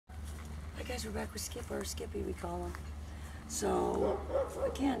guys, we're back with Skipper, or Skippy we call him. So,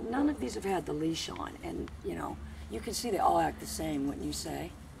 again, none of these have had the leash on, and, you know, you can see they all act the same, wouldn't you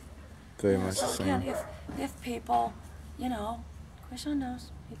say? Very much the same. Again, if people, you know, Krishan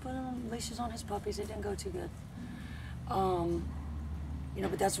knows, he put on leashes on his puppies, it didn't go too good. You know,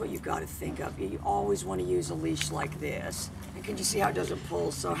 but that's what you've got to think of. You always want to use a leash like this. And can you see how it doesn't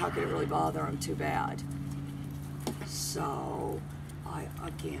pull, so how could it really bother him too bad? So, I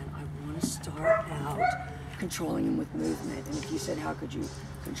want to start out controlling him with movement. And if you said, how could you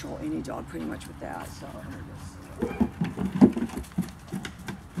control any dog? Pretty much with that. So, let me just...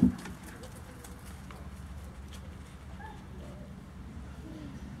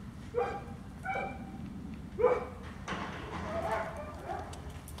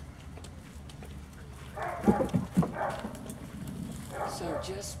 So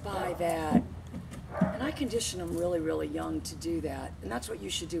just by that, and I condition them really, really young to do that, and that's what you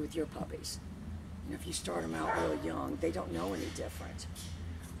should do with your puppies. You know, if you start them out really young, they don't know any different.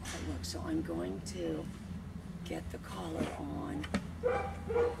 All right, look, so I'm going to get the collar on.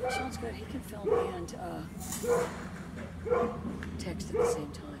 Sounds good. He can film and text at the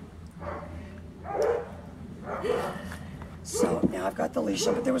same time. So now I've got the leash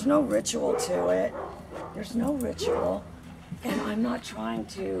on, but there was no ritual to it. There's no ritual. And I'm not trying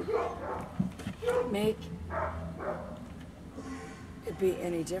to make it be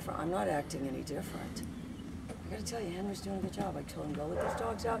any different. I'm not acting any different. I gotta tell you, Henry's doing a good job. I told him, go let those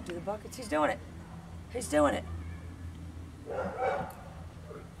dogs out, do the buckets. He's doing it. He's doing it.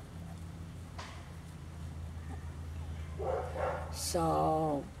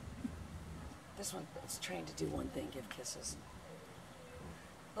 So, this one is trained to do one thing, give kisses.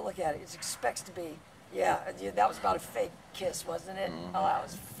 But look at it, it expects to be. Yeah, that was about a fake kiss, wasn't it? Mm-hmm. Oh, that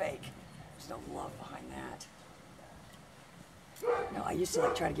was fake. There's no love behind that. No, I used to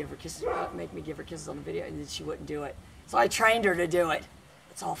like try to give her kisses, make me give her kisses on the video, and then she wouldn't do it. So I trained her to do it.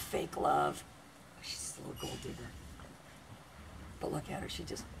 It's all fake love. She's a little gold digger. But look at her, she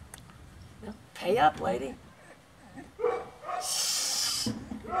just, pay up, lady.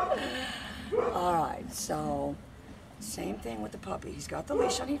 All right, so same thing with the puppy. He's got the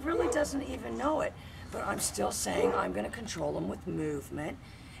leash on. He really doesn't even know it. But I'm still saying I'm going to control him with movement,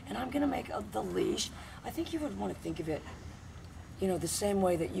 and I'm going to make the leash. I think you would want to think of it, you know, the same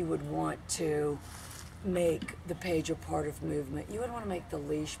way that you would want to make the pager part of movement. You would want to make the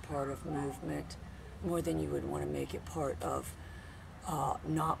leash part of movement more than you would want to make it part of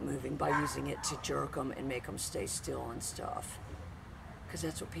not moving by using it to jerk them and make them stay still and stuff. Because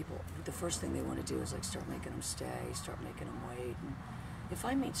that's what people, the first thing they want to do is like start making them stay, start making them wait. And if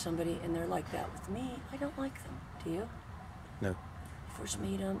I meet somebody and they're like that with me, I don't like them. Do you? No. You first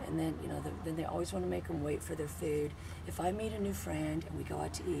meet them, and then, you know, then they always want to make them wait for their food. If I meet a new friend and we go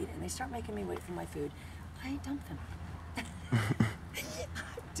out to eat and they start making me wait for my food, I dump them. Yeah,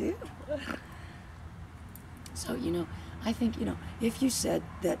 I do. So, you know, I think, you know, if you said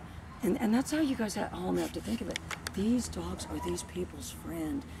that, and that's how you guys at home have to think of it. These dogs are these people's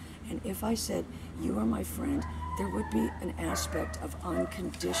friend. And if I said, you are my friend, there would be an aspect of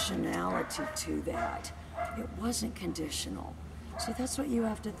unconditionality to that. It wasn't conditional. So that's what you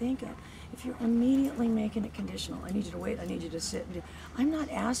have to think of. If you're immediately making it conditional, I need you to wait, I need you to sit and do, I'm not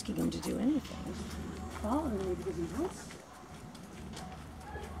asking him to do anything. Following me because he wants.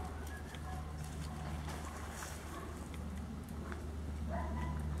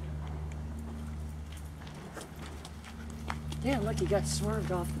 Yeah, look, he got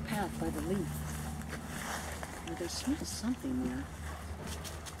swerved off the path by the leaf. Well, there smells something there.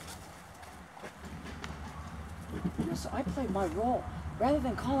 You know, so I played my role. Rather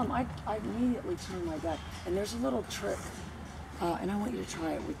than call him, I immediately turn my back. And there's a little trick, and I want you to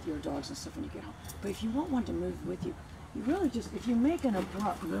try it with your dogs and stuff when you get home. But if you want one to move with you, you really just, if you make an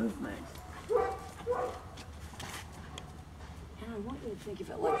abrupt movement, and I want you to think of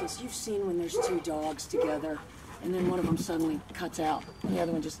it like this. You've seen when there's two dogs together, and then one of them suddenly cuts out, and the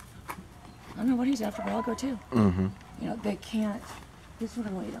other one just, I don't know what he's after, but I'll go too. Mm-hmm. You know, they can't, this is what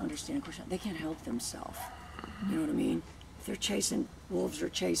I want you to understand, Krishan, they can't help themselves. You know what I mean? If they're chasing, wolves are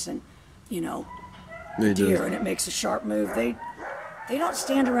chasing, you know, deer, and it makes a sharp move, they don't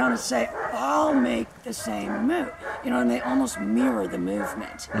stand around and say, I'll make the same move. You know, and they almost mirror the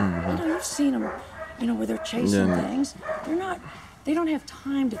movement. Mm-hmm. You know, you've seen them, you know, where they're chasing things. They don't have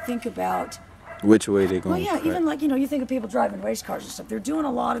time to think about which way they're going. Well, yeah, even like, you know, you think of people driving race cars and stuff. They're doing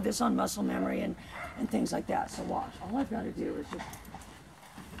a lot of this on muscle memory and things like that. So watch. All I've got to do is just,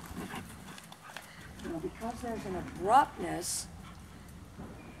 you know, because there's an abruptness.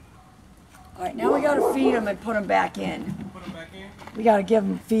 All right, now we got to feed them and put them back in. Put them back in? We got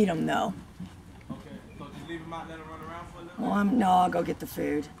to feed them though. leave him out, let him run around for a little? Well, no, I'll go get the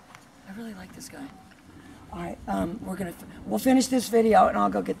food. I really like this guy. All right, we'll finish this video and I'll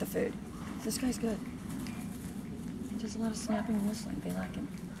go get the food. This guy's good. He does a lot of snapping and whistling. They like him.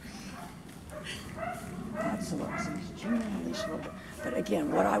 Absolutely. So he's chewing on the leash a little bit. But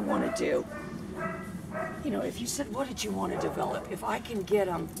again, what I want to do, you know, if you said, what did you want to develop? If I can get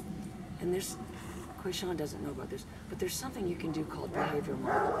him, and there's, Quayshawn doesn't know about this, but there's something you can do called behavior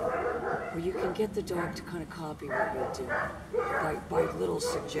modeling, where you can get the dog to kind of copy what you do by little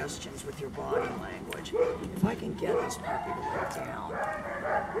suggestions with your body language. If I can get this puppy to lay down.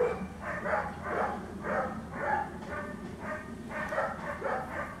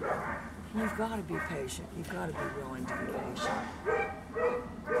 You've got to be patient. You've got to be willing to be patient.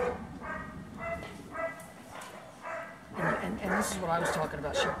 And this is what I was talking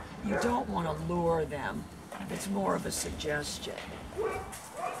about. Sure, you don't want to lure them. It's more of a suggestion.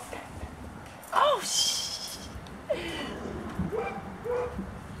 Oh, shh!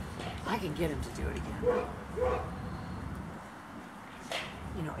 I can get him to do it again.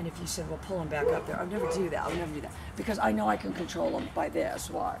 You know, and if you said, well, pull him back up there, I would never do that. I would never do that. Because I know I can control him by this.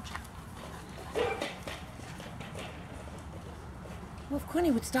 Watch. Well, if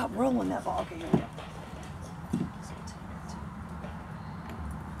Quinny would stop rolling that ball. Okay, here we go.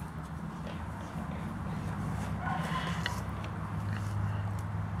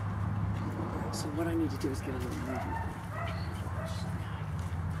 So what I need to do is get a little movement.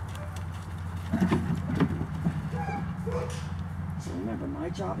 So remember, my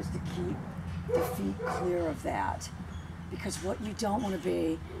job is to keep the feet clear of that. Because what you don't want to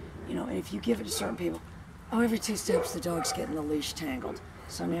be, you know, and if you give it to certain people, oh, every 2 steps the dog's getting the leash tangled.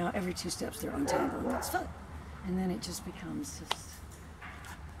 So now every 2 steps they're untangling. That's fun. And then it just becomes just...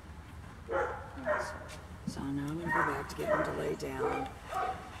 So now I'm going to go back to get him to lay down.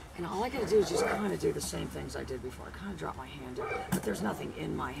 And all I got to do is just kind of do the same things I did before. I kind of drop my hand in, but there's nothing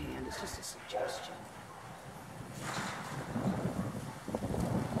in my hand. It's just a suggestion.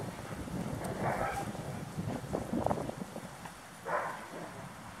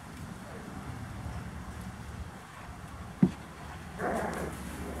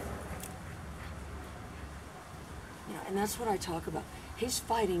 And that's what I talk about. He's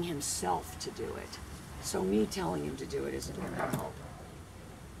fighting himself to do it. So me telling him to do it isn't going to help.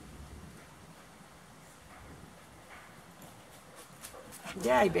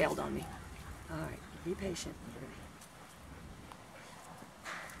 Yeah, he bailed on me. All right, be patient.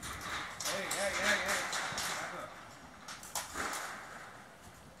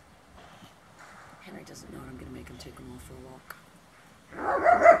 Henry doesn't know it. I'm going to make him take him off for a walk.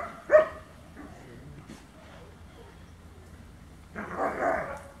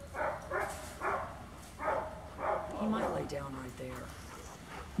 He might lay down right there.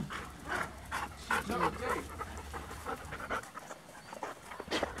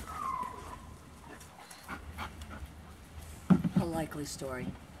 A likely story.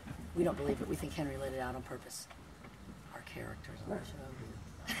 We don't believe it. We think Henry let it out on purpose. Our characters on the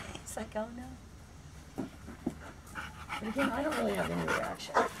show. He's like, oh no. But again, I don't really have any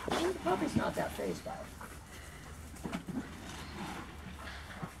reaction. The puppy's not that fazed by it.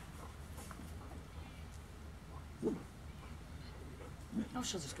 Oh,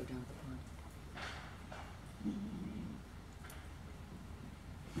 she'll just go down to the pond.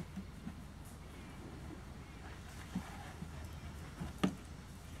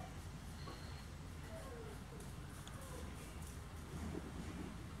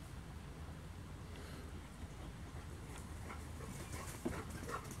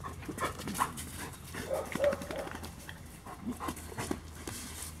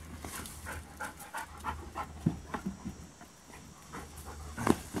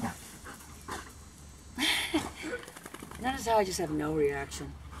 Notice how I just have no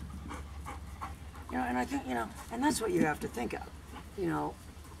reaction. You know, and I think, you know, and that's what you have to think of. You know,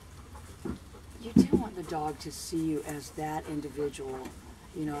 you do want the dog to see you as that individual,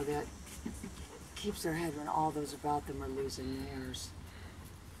 you know, that keeps their head when all those about them are losing theirs.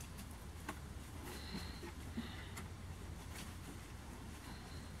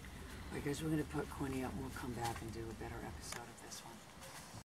 All right, guys, we're going to put Quinny up and we'll come back and do a better episode of this one.